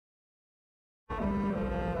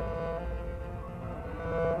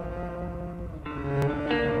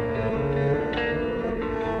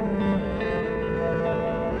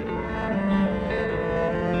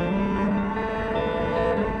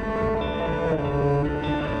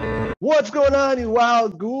What's going on, you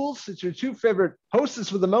wild ghouls? It's your two favorite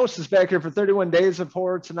hostess with the mostest back here for 31 Days of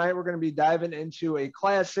Horror. Tonight, we're going to be diving into a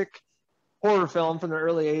classic horror film from the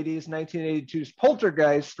early 80s, 1982's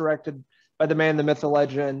Poltergeist, directed by the man, the myth, the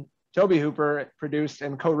legend, Tobe Hooper, produced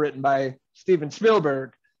and co-written by Steven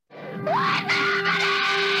Spielberg.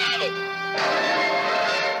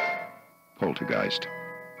 Poltergeist.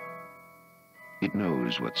 It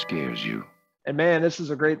knows what scares you. And man, this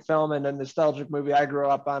is a great film and a nostalgic movie I grew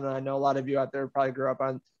up on. And I know a lot of you out there probably grew up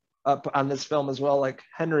on this film as well, like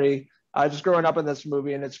Henry. Just growing up in this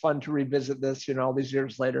movie, and it's fun to revisit this, all these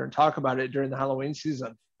years later and talk about it during the Halloween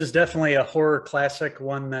season. This is definitely a horror classic,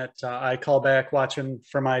 one that I call back watching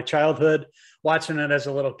from my childhood. Watching it as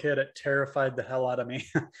a little kid, it terrified the hell out of me.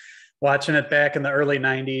 Watching it back in the early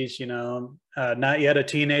 90s, not yet a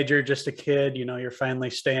teenager, just a kid, you're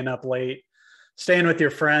finally staying up late, staying with your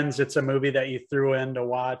friends. It's a movie that you threw in to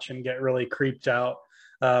watch and get really creeped out.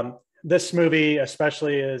 This movie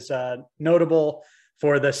especially is notable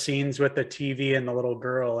for the scenes with the TV and the little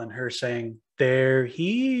girl and her saying, "They're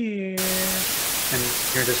here." And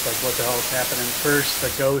you're just like, what the hell is happening? First,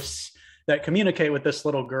 the ghosts that communicate with this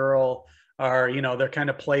little girl are, they're kind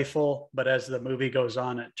of playful, but as the movie goes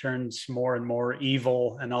on, it turns more and more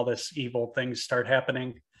evil and all this evil things start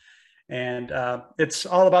happening. And it's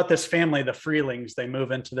all about this family, the Freelings. They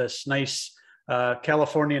move into this nice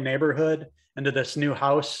California neighborhood, into this new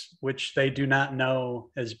house, which they do not know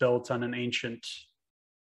is built on an ancient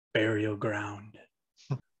burial ground.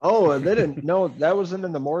 Oh, and they didn't know that wasn't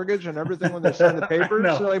in the mortgage and everything when they signed the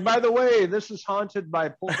papers. So like, by the way, this is haunted by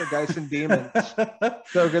poltergeists and demons.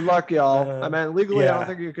 So good luck, y'all. I mean, legally, yeah. I don't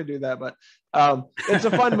think you could do that, but it's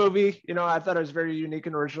a fun movie. I thought it was very unique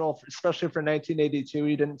and original, especially for 1982.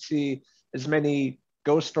 You didn't see as many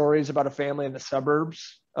ghost stories about a family in the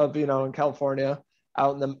suburbs of, in California,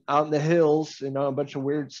 out in the hills, a bunch of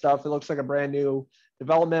weird stuff. It looks like a brand new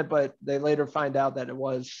development, but they later find out that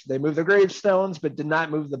they moved the gravestones but did not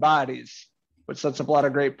move the bodies, which sets up a lot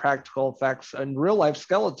of great practical effects and real life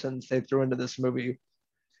skeletons they threw into this movie.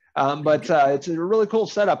 But it's a really cool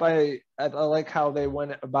setup. I like how they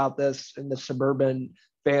went about this in the suburban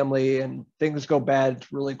family, and things go bad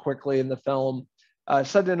really quickly in the film,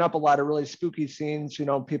 setting up a lot of really spooky scenes.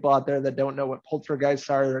 People out there that don't know what poltergeists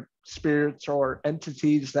are, spirits or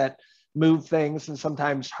entities that move things and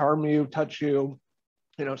sometimes harm you, touch you,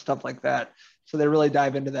 stuff like that. So they really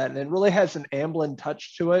dive into that, and it really has an Amblin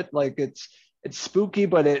touch to it. Like it's spooky,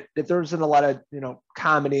 but it throws in a lot of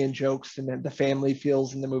comedy and jokes, and the family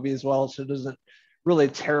feels in the movie as well. So it doesn't really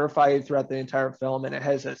terrify you throughout the entire film, and it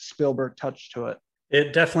has a Spielberg touch to it.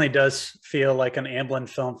 It definitely does feel like an Amblin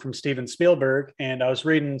film from Steven Spielberg. And I was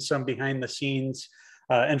reading some behind the scenes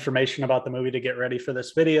information about the movie to get ready for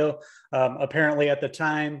this video. Apparently at the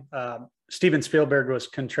time, Steven Spielberg was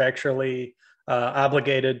contractually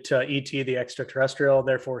obligated to E.T. the Extraterrestrial,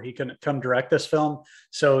 therefore he couldn't come direct this film.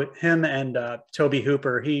 So him and Tobe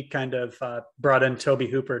Hooper, he kind of brought in Tobe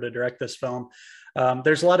Hooper to direct this film.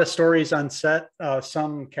 There's a lot of stories on set.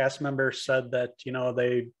 Some cast members said that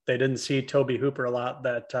they didn't see Tobe Hooper a lot,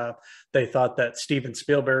 that they thought that Steven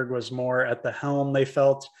Spielberg was more at the helm, they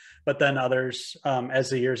felt. But then others,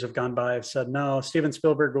 as the years have gone by, have said, no, Steven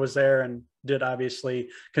Spielberg was there and did obviously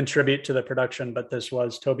contribute to the production, but this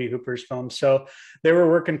was Tobe Hooper's film. So they were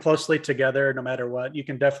working closely together no matter what. You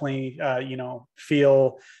can definitely,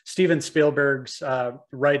 feel Steven Spielberg's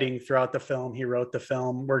writing throughout the film. He wrote the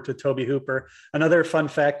film, worked with Tobe Hooper. Another fun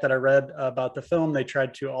fact that I read about the film, they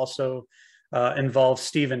tried to also involve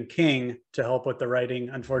Stephen King to help with the writing.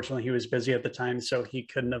 Unfortunately, he was busy at the time, so he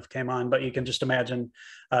couldn't have came on, but you can just imagine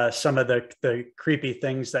some of the creepy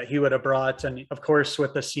things that he would have brought. And of course,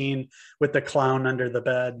 with the scene with the clown under the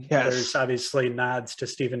bed, yes, there's obviously nods to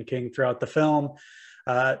Stephen King throughout the film.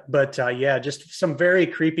 But just some very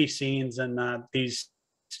creepy scenes, and these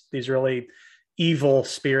really evil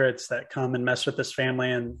spirits that come and mess with this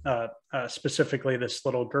family, and specifically this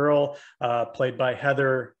little girl played by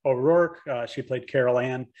Heather O'Rourke. She played Carol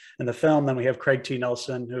Ann in the film. Then we have Craig T.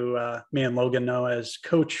 Nelson, who me and Logan know as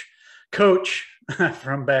Coach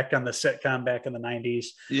from back on the sitcom back in the 90s.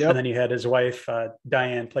 Yep. And then you had his wife,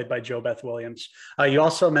 Diane, played by Jo Beth Williams. You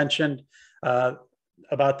also mentioned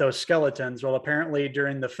about those skeletons. Well, apparently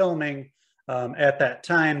during the filming at that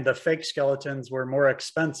time, the fake skeletons were more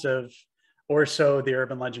expensive, or so the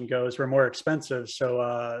urban legend goes, were more expensive.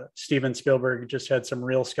 So Steven Spielberg just had some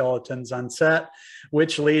real skeletons on set,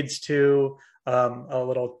 which leads to a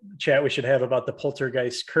little chat we should have about the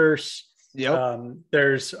poltergeist curse. Yep.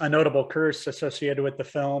 There's a notable curse associated with the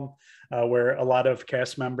film where a lot of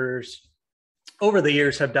cast members over the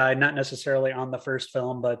years have died, not necessarily on the first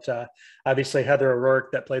film, but obviously Heather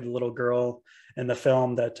O'Rourke, that played the little girl in the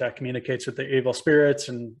film that communicates with the evil spirits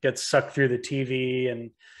and gets sucked through the TV and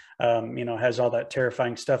has all that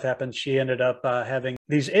terrifying stuff happen. She ended up having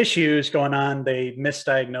these issues going on. They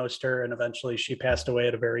misdiagnosed her, and eventually she passed away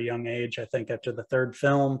at a very young age, I think after the third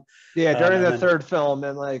film. Yeah, during the third film,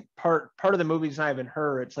 and like part of the movie's not even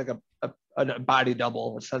her. It's like a body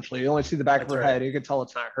double, essentially. You only see the back of her head. You can tell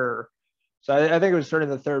it's not her. So I think it was during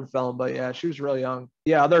the third film, but yeah, she was really young.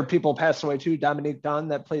 Yeah, other people passed away too. Dominique Dunn,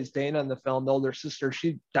 that plays Dana in the film, the older sister,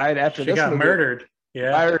 she died after this movie. She got murdered.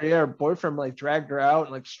 Yeah. Her boyfriend like dragged her out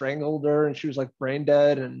and like strangled her, and she was like brain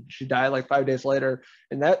dead, and she died like 5 days later.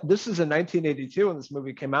 And this is in 1982 when this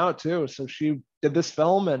movie came out too. So she did this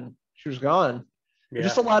film and she was gone. Yeah.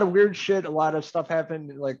 Just a lot of weird shit. A lot of stuff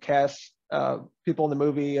happened, like cast people in the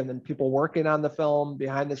movie, and then people working on the film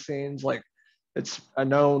behind the scenes. Like, it's a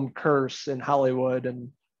known curse in Hollywood, and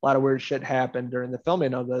a lot of weird shit happened during the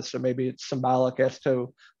filming of this. So maybe it's symbolic as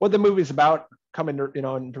to what the movie's about, coming to,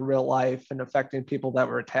 into real life and affecting people that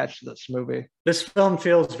were attached to this movie. This film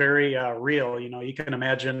feels very real. You can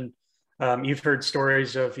imagine, you've heard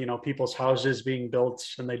stories of, people's houses being built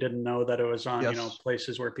and they didn't know that it was on, yes,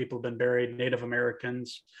 places where people have been buried, Native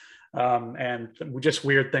Americans, and just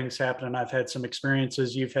weird things happen. And I've had some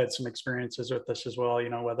experiences. You've had some experiences with this as well,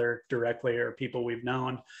 whether directly or people we've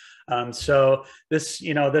known. So this,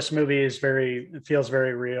 this movie feels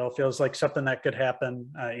very real, feels like something that could happen.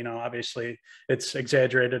 Obviously it's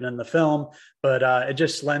exaggerated in the film, but it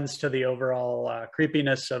just lends to the overall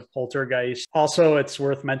creepiness of Poltergeist. Also, it's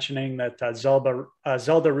worth mentioning that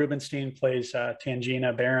Zelda Rubinstein plays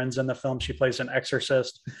Tangina Barons in the film. She plays an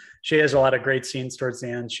exorcist. She has a lot of great scenes towards the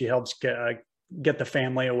end. She helps get the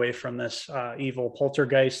family away from this evil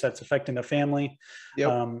poltergeist that's affecting the family.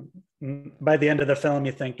 Yep. By the end of the film,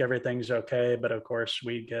 you think everything's okay, but of course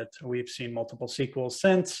we've seen multiple sequels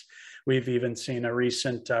since. We've even seen a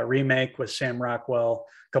recent remake with Sam Rockwell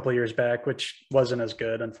a couple of years back, which wasn't as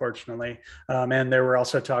good, unfortunately. And there were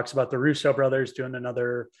also talks about the Russo brothers doing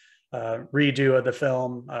another redo of the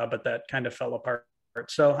film, but that kind of fell apart.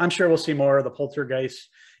 So I'm sure we'll see more of the Poltergeist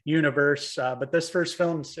universe, but this first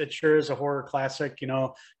film, it sure is a horror classic.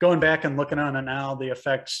 Going back and looking on it now, the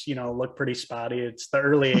effects look pretty spotty. It's the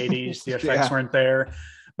early 80s. The effects weren't there,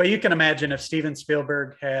 but you can imagine if Steven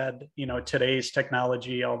Spielberg had today's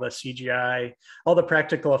technology, all the CGI, all the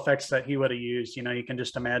practical effects that he would have used. You can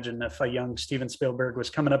just imagine if a young Steven Spielberg was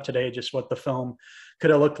coming up today, just what the film could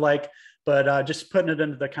have looked like. But just putting it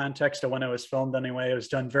into the context of when it was filmed anyway, it was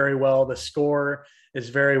done very well. The score is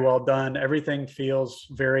very well done. Everything feels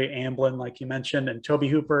very Amblin, like you mentioned. And Tobe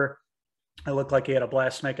Hooper, it looked like he had a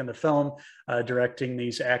blast making the film, directing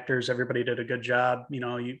these actors. Everybody did a good job.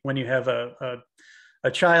 When you have a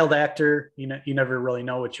child actor, you never really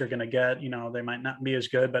know what you're going to get. They might not be as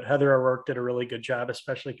good, but Heather O'Rourke did a really good job,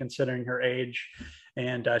 especially considering her age.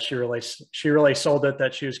 And she really sold it,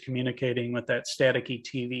 that she was communicating with that staticky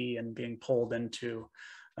TV and being pulled into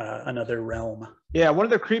another realm. Yeah, one of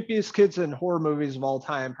the creepiest kids in horror movies of all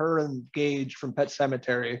time. Her and Gage from Pet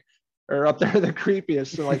Sematary are up there the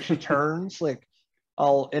creepiest. So like she turns like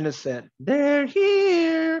all innocent. They're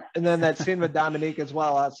here. And then that scene with Dominique as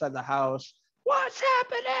well outside the house. What's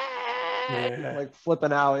happening? Yeah. Like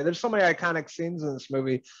flipping out. There's so many iconic scenes in this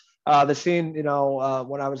movie. The scene,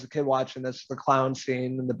 when I was a kid watching this, the clown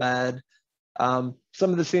scene in the bed. Some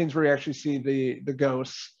of the scenes where you actually see the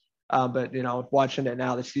ghosts. But watching it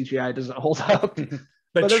now, the CGI doesn't hold up.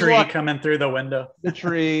 The tree coming through the window. The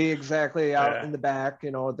tree, exactly, out in the back.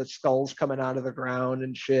 The skulls coming out of the ground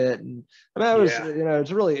and shit. And I mean, it was,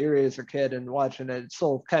 it's really eerie as a kid, and watching it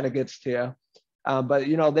still kind of gets to you. But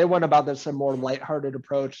they went about this a more lighthearted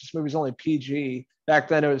approach. This movie's only PG. Back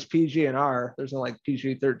then it was PG and R. There's no like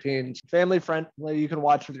PG-13. Family friendly, you can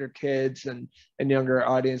watch with your kids and younger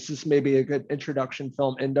audience. This may be a good introduction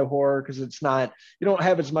film into horror, because you don't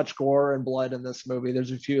have as much gore and blood in this movie.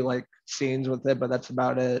 There's a few like scenes with it, but that's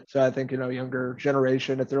about it. So I think younger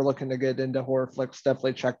generation, if they're looking to get into horror flicks,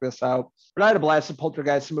 definitely check this out. But I had a blast with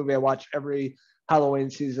Poltergeist, a movie I watch every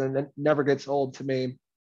Halloween season. It never gets old to me.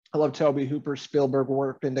 I love Tobe Hooper, Spielberg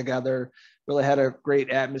working together. Really had a great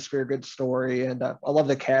atmosphere, good story. And I love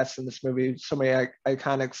the cast in this movie. So many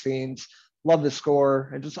iconic scenes. Love the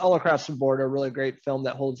score. And just all across the board, a really great film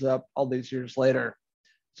that holds up all these years later.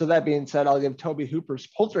 So that being said, I'll give Tobe Hooper's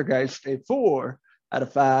Poltergeist a 4 out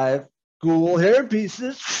of 5 ghoul hair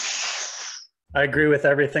pieces. I agree with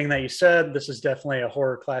everything that you said. This is definitely a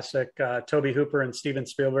horror classic. Tobe Hooper and Steven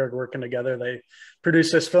Spielberg working together. They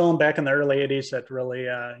produced this film back in the early 80s that really,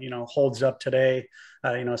 holds up today.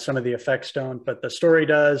 Some of the effects don't, but the story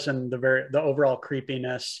does, and the overall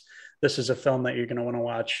creepiness. This is a film that you're going to want to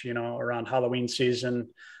watch, around Halloween season,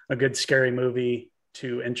 a good scary movie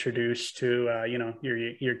to introduce to,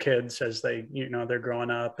 your kids as they're growing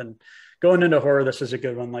up and going into horror. This is a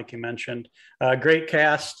good one, like you mentioned. Great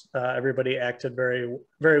cast. Everybody acted very,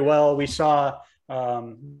 very well. We saw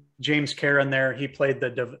James Karen there. He played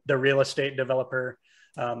the real estate developer.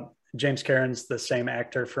 James Karen's the same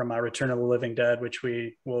actor from Return of the Living Dead, which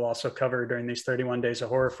we will also cover during these 31 Days of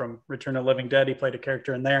Horror from Return of the Living Dead. He played a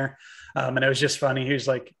character in there. And it was just funny. He was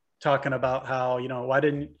like talking about how, why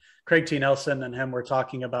didn't Craig T. Nelson and him were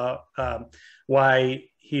talking about why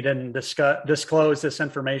he didn't disclose this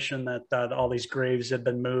information that all these graves had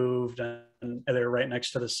been moved and they're right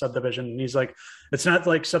next to the subdivision. And he's like, it's not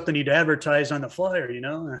like something you'd advertise on the flyer,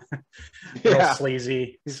 Real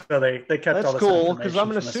sleazy. So they kept That's all this cool, because I'm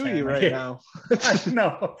going to sue you right now.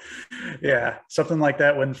 No. Yeah. Something like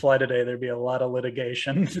that wouldn't fly today. There'd be a lot of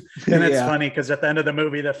litigation. And it's funny because at the end of the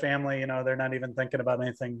movie, the family, they're not even thinking about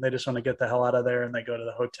anything. They just want to get the hell out of there. And they go to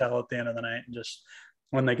the hotel at the end of the night, and just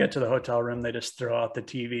when they get to the hotel room, they just throw out the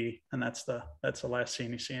TV. And that's the last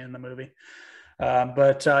scene you see in the movie.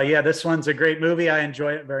 This one's a great movie. I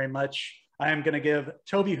enjoy it very much. I am going to give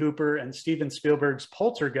Tobe Hooper and Steven Spielberg's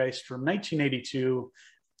Poltergeist from 1982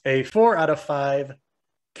 a 4 out of 5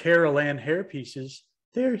 Carol Ann hair pieces.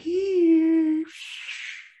 They're here.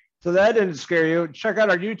 So that didn't scare you. Check out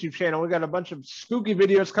our YouTube channel. We got a bunch of spooky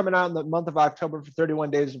videos coming out in the month of October for 31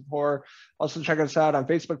 Days of Horror. Also check us out on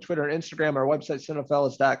Facebook, Twitter, and Instagram. Our website,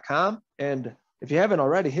 cinefellas.com. And if you haven't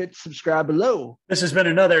already, hit subscribe below. This has been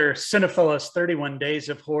another Cinefellas 31 Days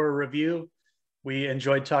of Horror review. We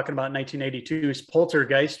enjoyed talking about 1982's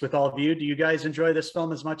Poltergeist with all of you. Do you guys enjoy this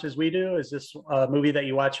film as much as we do? Is this a movie that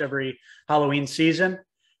you watch every Halloween season?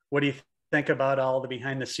 What do you think about all the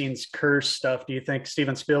behind-the-scenes curse stuff? Do you think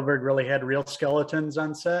Steven Spielberg really had real skeletons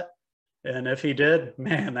on set? And if he did,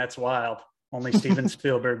 man, that's wild. Only Steven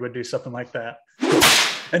Spielberg would do something like that.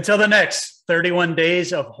 Until the next 31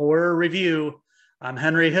 Days of Horror review, I'm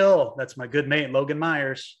Henry Hill. That's my good mate, Logan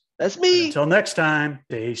Myers. That's me. Until next time,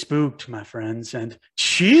 stay spooked, my friends, and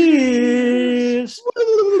cheers.